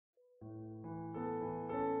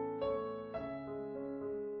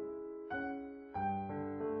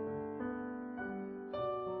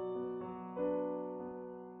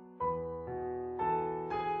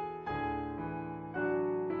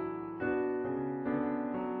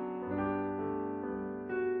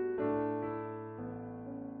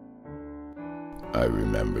I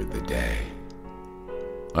remember the day.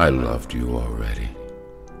 I loved you already.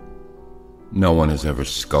 No one has ever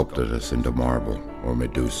sculpted us into marble or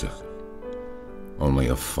Medusa. Only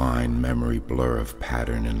a fine memory blur of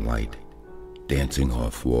pattern and light, dancing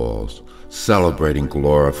off walls, celebrating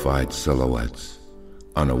glorified silhouettes,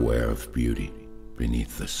 unaware of beauty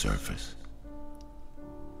beneath the surface.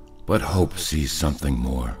 But hope sees something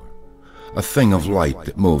more, a thing of light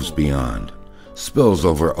that moves beyond, spills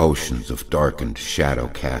over oceans of darkened,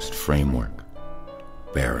 shadow-cast framework,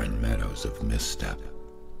 barren meadows of misstep.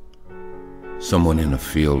 Someone in a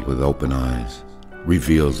field with open eyes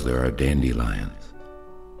reveals there are dandelions,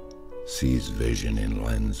 sees vision in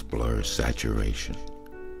lens blur saturation,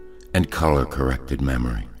 and color-corrected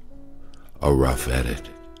memory, a rough edit,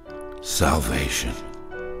 salvation,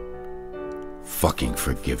 fucking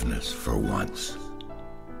forgiveness for once.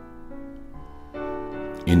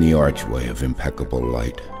 In the archway of impeccable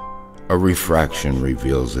light, a refraction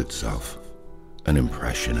reveals itself, an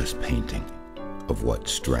impressionist painting of what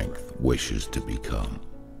strength wishes to become.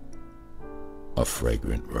 A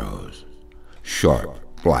fragrant rose, sharp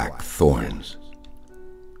black thorns,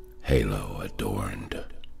 halo adorned.